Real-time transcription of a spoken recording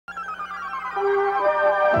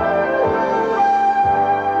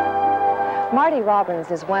Marty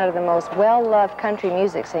Robbins is one of the most well-loved country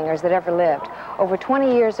music singers that ever lived. Over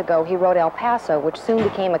 20 years ago, he wrote El Paso, which soon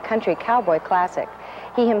became a country cowboy classic.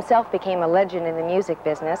 He himself became a legend in the music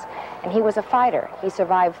business, and he was a fighter. He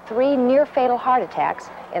survived 3 near-fatal heart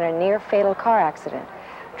attacks in a near-fatal car accident.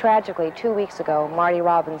 Tragically, 2 weeks ago, Marty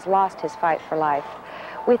Robbins lost his fight for life.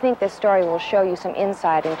 We think this story will show you some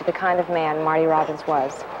insight into the kind of man Marty Robbins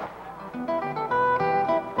was.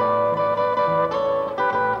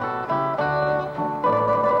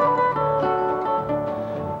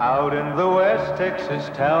 Out in the West Texas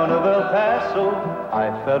town of El Paso,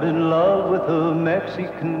 I fell in love with a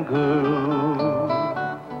Mexican girl.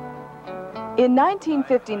 In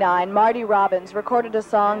 1959, Marty Robbins recorded a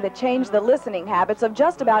song that changed the listening habits of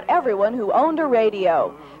just about everyone who owned a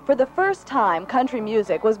radio. For the first time, country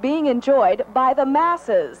music was being enjoyed by the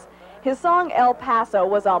masses. His song El Paso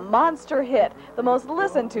was a monster hit, the most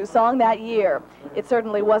listened to song that year. It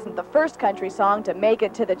certainly wasn't the first country song to make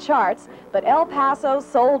it to the charts, but El Paso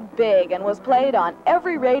sold big and was played on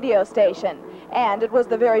every radio station. And it was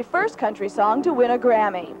the very first country song to win a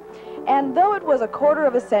Grammy. And though it was a quarter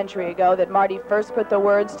of a century ago that Marty first put the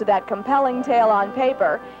words to that compelling tale on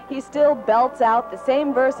paper, he still belts out the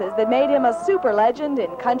same verses that made him a super legend in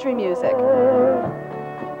country music.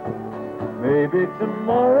 Maybe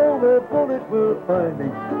tomorrow a bullet will find me.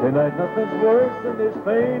 Tonight nothing's worse than this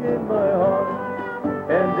pain in my heart.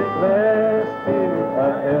 And at last here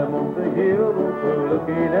I am on the hill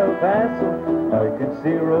overlooking El Paso. I can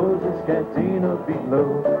see Rose's cantina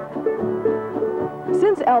below.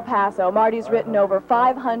 Since El Paso, Marty's written over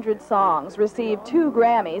 500 songs, received 2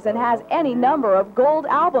 Grammys, and has any number of gold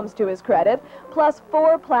albums to his credit, plus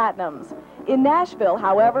 4 platinums. In Nashville,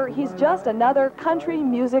 however, he's just another country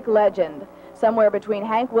music legend. Somewhere between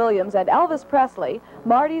Hank Williams and Elvis Presley,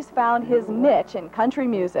 Marty's found his niche in country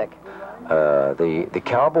music. The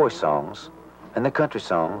cowboy songs and the country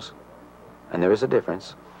songs, and there is a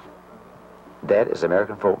difference, that is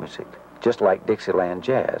American folk music. Just like Dixieland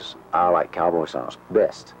jazz, I like cowboy songs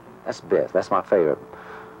best. That's best. That's my favorite.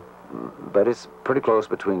 But it's pretty close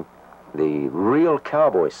between the real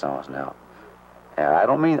cowboy songs now. I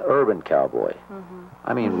don't mean urban cowboy.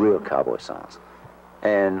 I mean real cowboy songs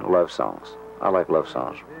and love songs. I like love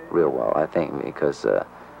songs real well, I think, because,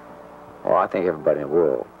 well, I think everybody in the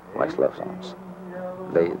world likes love songs.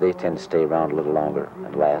 They tend to stay around a little longer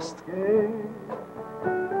and last.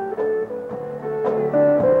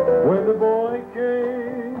 When the boy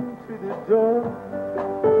came to the door,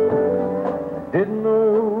 didn't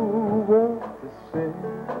know what to say.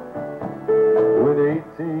 When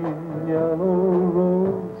 18 yellow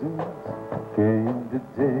roses came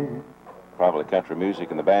today. Probably country music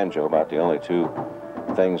and the banjo, about the only 2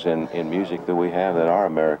 things in music that we have that are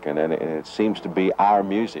American, and it seems to be our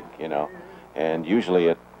music, you know. And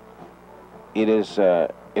usually it's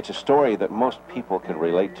a story that most people can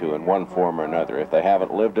relate to in one form or another. If they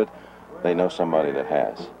haven't lived it, they know somebody that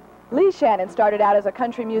has. Lee Shannon started out as a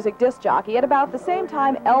country music disc jockey at about the same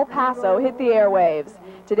time El Paso hit the airwaves.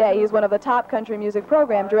 Today, he's one of the top country music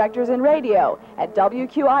program directors in radio at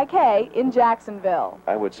WQIK in Jacksonville.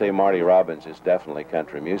 I would say Marty Robbins is definitely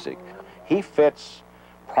country music. He fits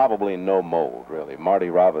probably no mold, really. Marty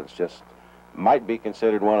Robbins just might be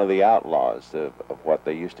considered one of the outlaws of what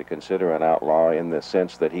they used to consider an outlaw, in the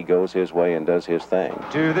sense that he goes his way and does his thing.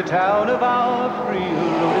 To the town of our free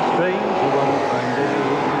loaded stranger on Sunday.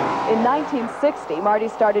 In 1960, Marty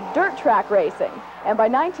started dirt track racing, and by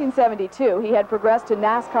 1972, he had progressed to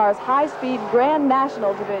NASCAR's high-speed Grand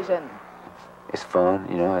National Division. It's fun,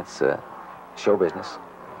 you know, it's show business.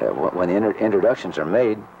 When the introductions are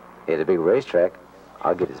made at a big racetrack,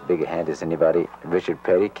 I'll get as big a hand as anybody. Richard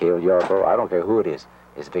Petty, Cale Yarborough, I don't care who it is,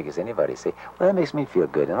 as big as anybody. See, well, that makes me feel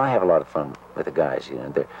good, and I have a lot of fun with the guys, you know.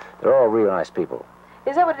 They're all real nice people.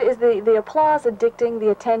 Is that what it is, the applause addicting, the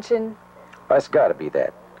attention? Well, it's got to be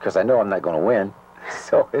that, because I know I'm not going to win,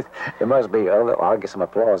 so it must be, I'll get some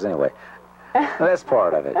applause anyway. That's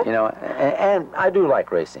part of it, you know, and I do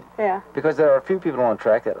like racing. Yeah. Because there are a few people on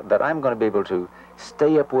track that I'm going to be able to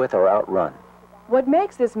stay up with or outrun. What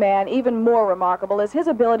makes this man even more remarkable is his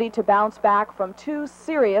ability to bounce back from 2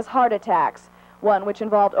 serious heart attacks, one which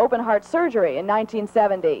involved open-heart surgery in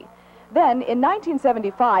 1970. Then, in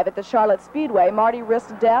 1975, at the Charlotte Speedway, Marty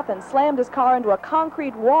risked death and slammed his car into a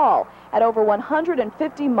concrete wall at over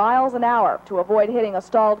 150 miles an hour to avoid hitting a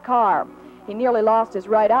stalled car. He nearly lost his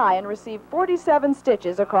right eye and received 47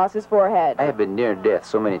 stitches across his forehead. I have been near death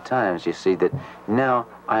so many times, you see, that now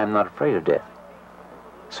I am not afraid of death.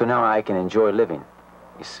 So now I can enjoy living,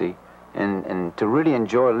 you see. And to really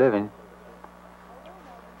enjoy living,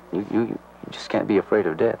 you just can't be afraid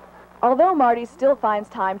of death. Although Marty still finds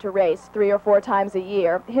time to race 3 or 4 times a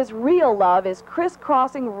year, his real love is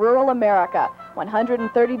crisscrossing rural America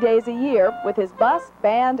 130 days a year with his bus,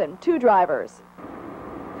 band, and 2 drivers.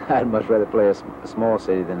 I'd much rather play a small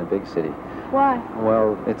city than a big city. Why?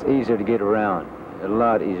 Well, it's easier to get around, a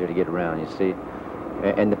lot easier to get around, you see.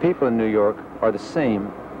 And the people in New York are the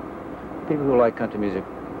same. People who like country music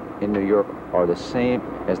in New York are the same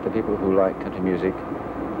as the people who like country music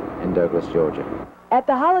in Douglas, Georgia. At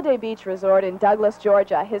the Holiday Beach Resort in Douglas,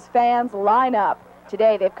 Georgia, his fans line up.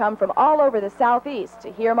 Today they've come from all over the Southeast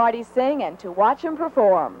to hear Marty sing and to watch him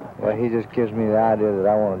perform. Well, he just gives me the idea that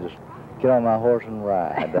I want to just get on my horse and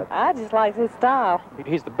ride. I just like his style.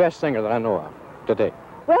 He's the best singer that I know of today.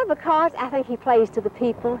 Well, because I think he plays to the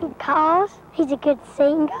people. Because he's a good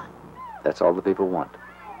singer. That's all the people want.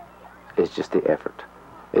 It's just the effort.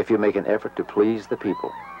 If you make an effort to please the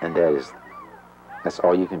people, and that's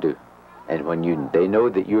all you can do. And when they know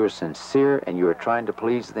that you're sincere and you're trying to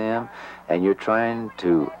please them and you're trying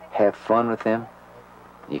to have fun with them,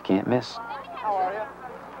 you can't miss. How are you?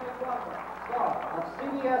 On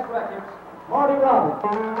CBS Records, Marty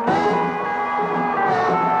Robbins.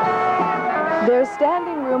 There's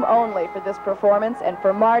standing room only for this performance, and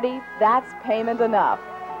for Marty, that's payment enough.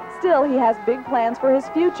 Still, he has big plans for his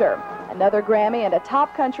future. Another Grammy and a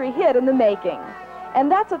top country hit in the making. And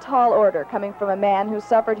that's a tall order coming from a man who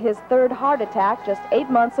suffered his 3rd heart attack just 8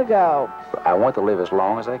 months ago. I want to live as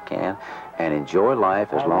long as I can and enjoy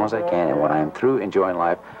life as long as I can. And when I'm through enjoying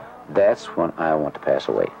life, that's when I want to pass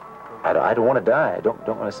away. I don't want to die.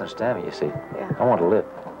 Don't misunderstand me, you see. Yeah. I want to live,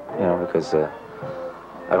 you know, because I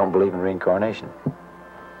don't believe in reincarnation.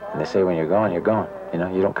 And they say when you're gone, you're gone. You know,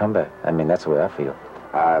 you don't come back. I mean, that's the way I feel.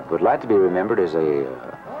 I would like to be remembered as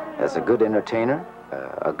a good entertainer,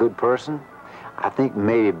 a good person. I think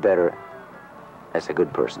maybe better as a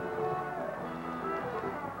good person.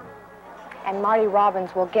 And Marty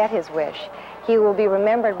Robbins will get his wish. He will be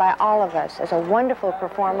remembered by all of us as a wonderful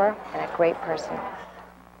performer and a great person.